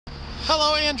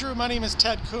Hello Andrew, my name is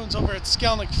Ted Coons over at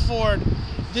Skalnek Ford.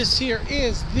 This here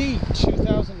is the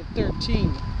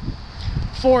 2013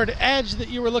 Ford Edge that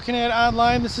you were looking at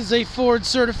online. This is a Ford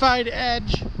certified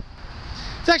Edge.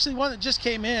 It's actually one that just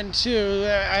came in too.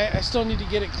 I still need to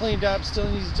get it cleaned up, still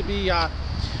needs to be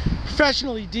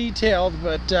professionally detailed,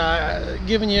 but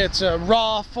giving you its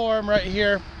raw form right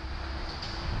here.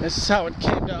 This is how it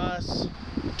came to us.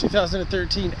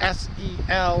 2013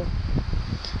 SEL.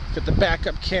 Got the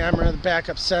backup camera, the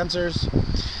backup sensors.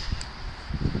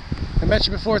 I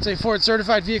mentioned before, it's a Ford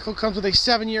certified vehicle. Comes with a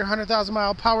 7-year, 100,000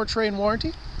 mile powertrain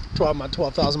warranty, 12-month,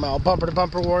 12,000 mile bumper to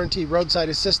bumper warranty, roadside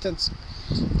assistance,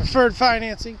 preferred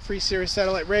financing, free Sirius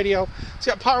satellite radio. It's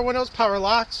got power windows, power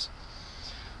locks,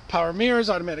 power mirrors,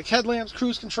 automatic headlamps,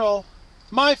 cruise control,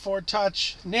 My Ford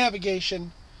Touch,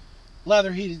 navigation,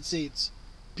 leather heated seats.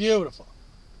 Beautiful.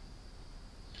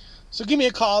 So give me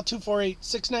a call,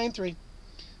 248-693-6241.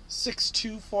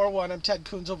 I'm Ted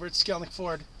Coons over at Skalnek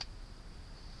Ford.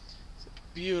 It's a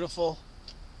beautiful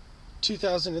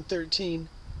 2013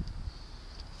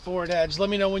 Ford Edge. Let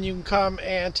me know when you can come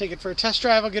and take it for a test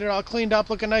drive. I'll get it all cleaned up,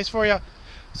 looking nice for you.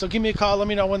 So give me a call. Let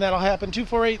me know when that'll happen.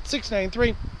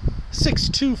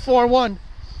 248-693-6241.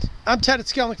 I'm Ted at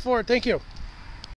Skalnek Ford. Thank you.